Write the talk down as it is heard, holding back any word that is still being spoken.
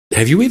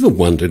Have you ever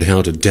wondered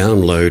how to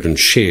download and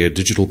share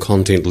digital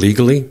content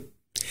legally?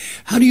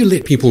 How do you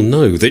let people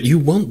know that you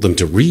want them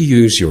to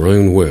reuse your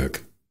own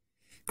work?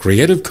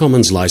 Creative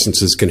Commons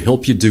licenses can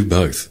help you do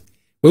both.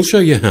 We'll show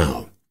you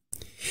how.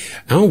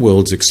 Our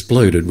world's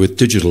exploded with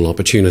digital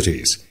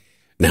opportunities.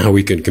 Now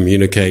we can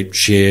communicate,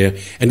 share,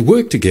 and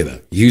work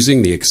together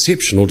using the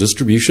exceptional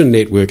distribution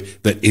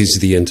network that is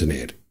the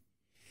Internet.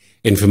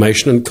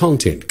 Information and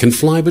content can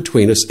fly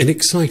between us in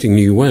exciting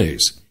new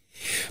ways.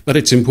 But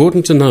it's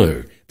important to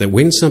know that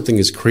when something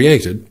is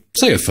created,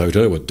 say a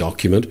photo, a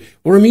document,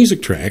 or a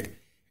music track,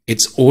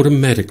 it's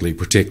automatically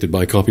protected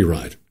by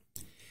copyright.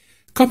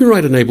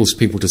 Copyright enables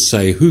people to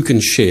say who can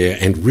share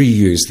and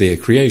reuse their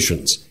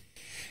creations.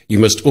 You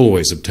must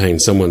always obtain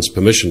someone's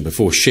permission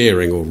before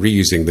sharing or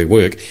reusing their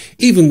work,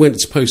 even when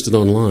it's posted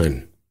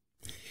online.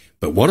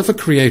 But what if a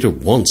creator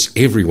wants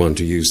everyone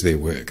to use their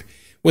work,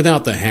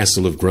 without the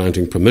hassle of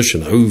granting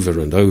permission over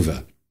and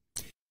over?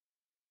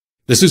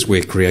 This is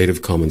where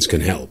Creative Commons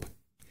can help.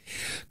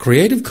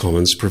 Creative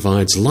Commons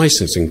provides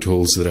licensing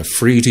tools that are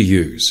free to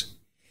use.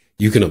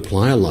 You can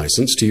apply a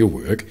license to your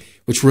work,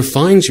 which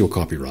refines your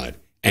copyright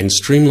and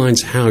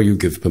streamlines how you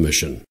give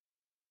permission.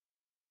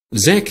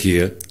 Zach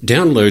here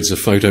downloads a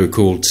photo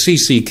called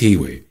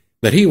Kiwi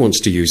that he wants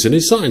to use in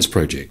his science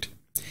project.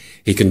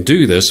 He can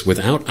do this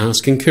without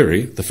asking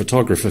Kiwi, the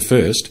photographer,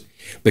 first,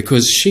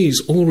 because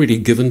she's already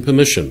given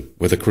permission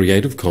with a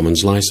Creative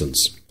Commons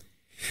license.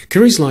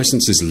 Kiwi's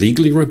license is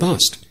legally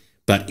robust,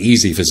 but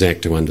easy for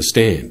Zach to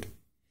understand.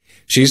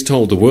 She's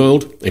told the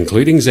world,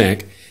 including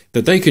Zach,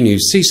 that they can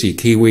use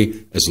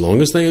Kiwi as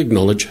long as they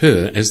acknowledge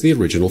her as the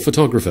original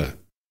photographer.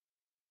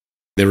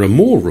 There are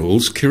more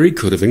rules Kiwi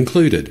could have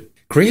included.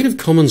 Creative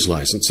Commons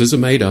licenses are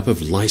made up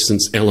of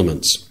license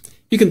elements.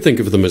 You can think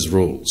of them as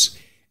rules,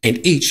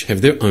 and each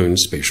have their own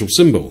special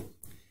symbol.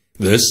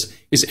 This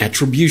is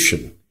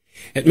attribution.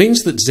 It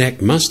means that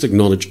Zach must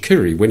acknowledge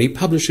Kiwi when he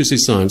publishes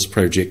his science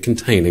project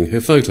containing her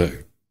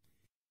photo.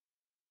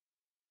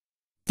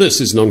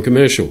 This is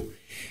non-commercial.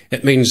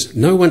 It means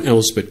no one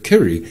else but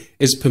Kiwi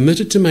is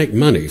permitted to make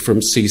money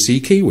from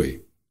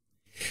Kiwi.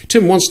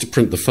 Tim wants to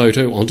print the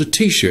photo onto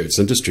t-shirts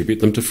and distribute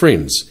them to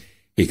friends.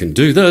 He can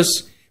do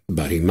this,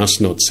 but he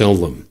must not sell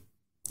them.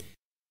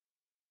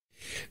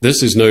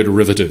 This is no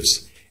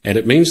derivatives, and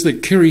it means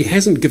that Kiwi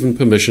hasn't given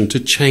permission to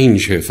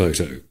change her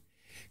photo.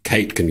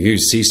 Kate can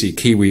use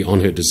Kiwi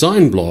on her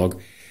design blog,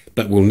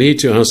 but will need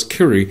to ask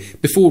Kiwi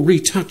before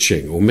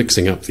retouching or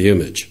mixing up the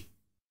image.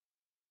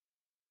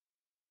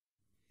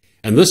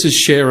 And this is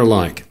share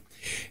alike.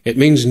 It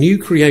means new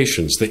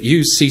creations that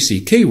use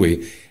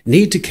Kiwi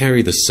need to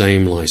carry the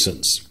same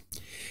license.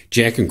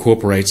 Jack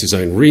incorporates his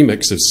own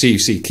remix of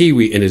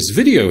Kiwi in his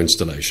video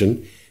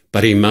installation,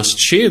 but he must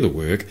share the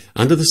work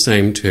under the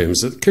same terms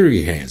that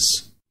Kiwi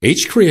has.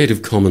 Each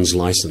Creative Commons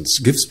license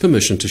gives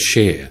permission to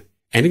share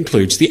and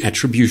includes the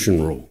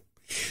attribution rule.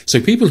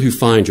 So people who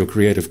find your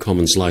Creative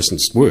Commons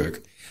licensed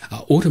work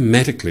are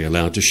automatically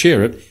allowed to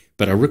share it,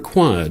 but are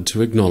required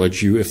to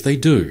acknowledge you if they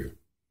do.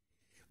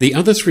 The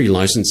other three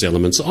license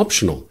elements are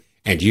optional,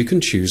 and you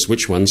can choose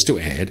which ones to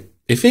add,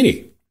 if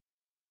any.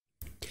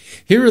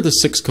 Here are the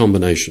 6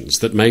 combinations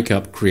that make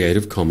up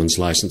Creative Commons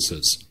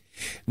licenses.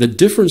 The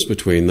difference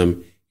between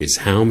them is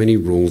how many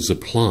rules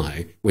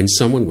apply when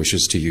someone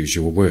wishes to use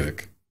your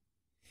work.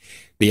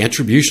 The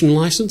attribution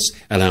license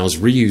allows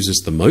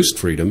reusers the most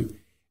freedom,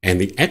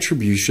 and the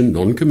attribution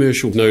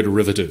non-commercial no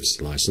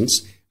derivatives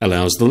license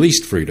allows the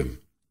least freedom.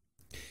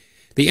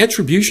 The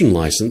attribution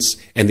license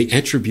and the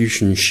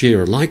attribution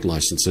share-alike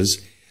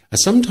licenses are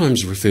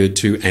sometimes referred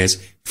to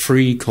as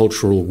Free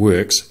Cultural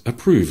Works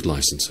Approved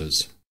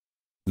licenses.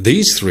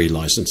 These 3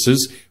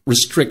 licenses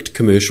restrict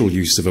commercial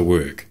use of a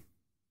work.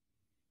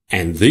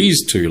 And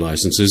these 2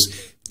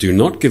 licenses do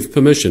not give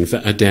permission for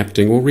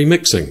adapting or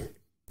remixing.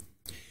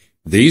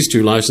 These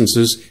 2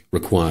 licenses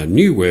require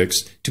new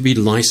works to be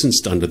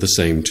licensed under the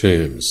same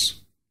terms.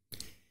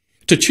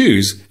 To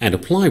choose and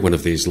apply one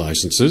of these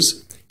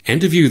licenses,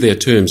 and to view their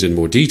terms in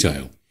more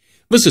detail,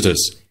 visit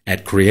us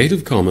at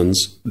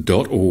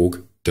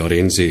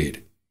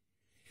creativecommons.org.nz.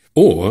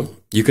 Or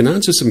you can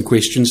answer some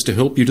questions to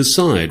help you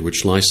decide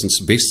which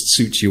license best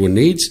suits your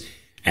needs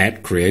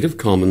at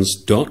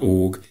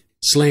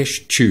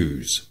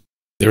creativecommons.org/choose.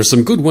 There are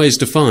some good ways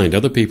to find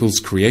other people's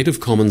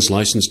Creative Commons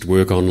licensed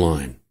work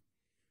online.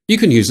 You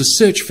can use a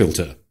search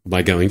filter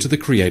by going to the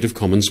Creative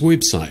Commons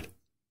website.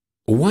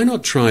 Or why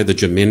not try the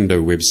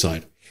Jamendo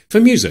website for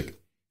music,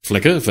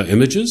 Flickr for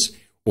images,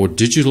 or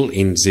Digital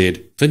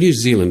NZ for New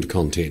Zealand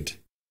content.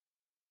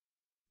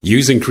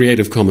 Using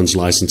Creative Commons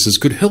licenses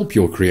could help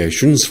your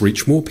creations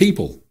reach more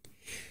people.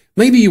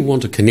 Maybe you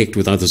want to connect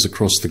with others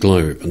across the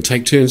globe and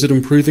take turns at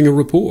improving a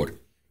report.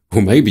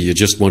 Or maybe you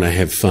just want to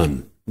have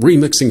fun,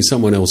 remixing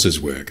someone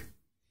else's work.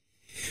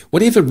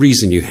 Whatever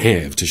reason you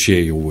have to share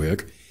your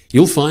work,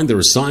 you'll find there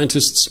are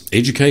scientists,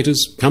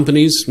 educators,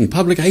 companies, and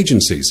public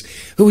agencies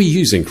who are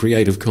using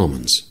Creative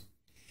Commons.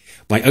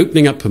 By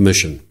opening up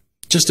permission,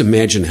 just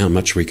imagine how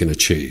much we can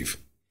achieve.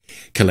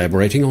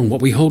 Collaborating on what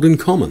we hold in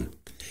common,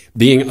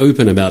 being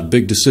open about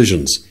big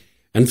decisions,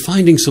 and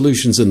finding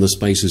solutions in the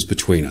spaces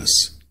between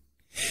us.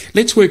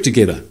 Let's work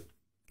together,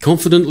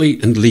 confidently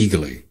and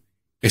legally.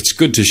 It's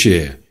good to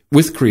share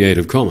with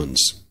Creative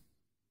Commons.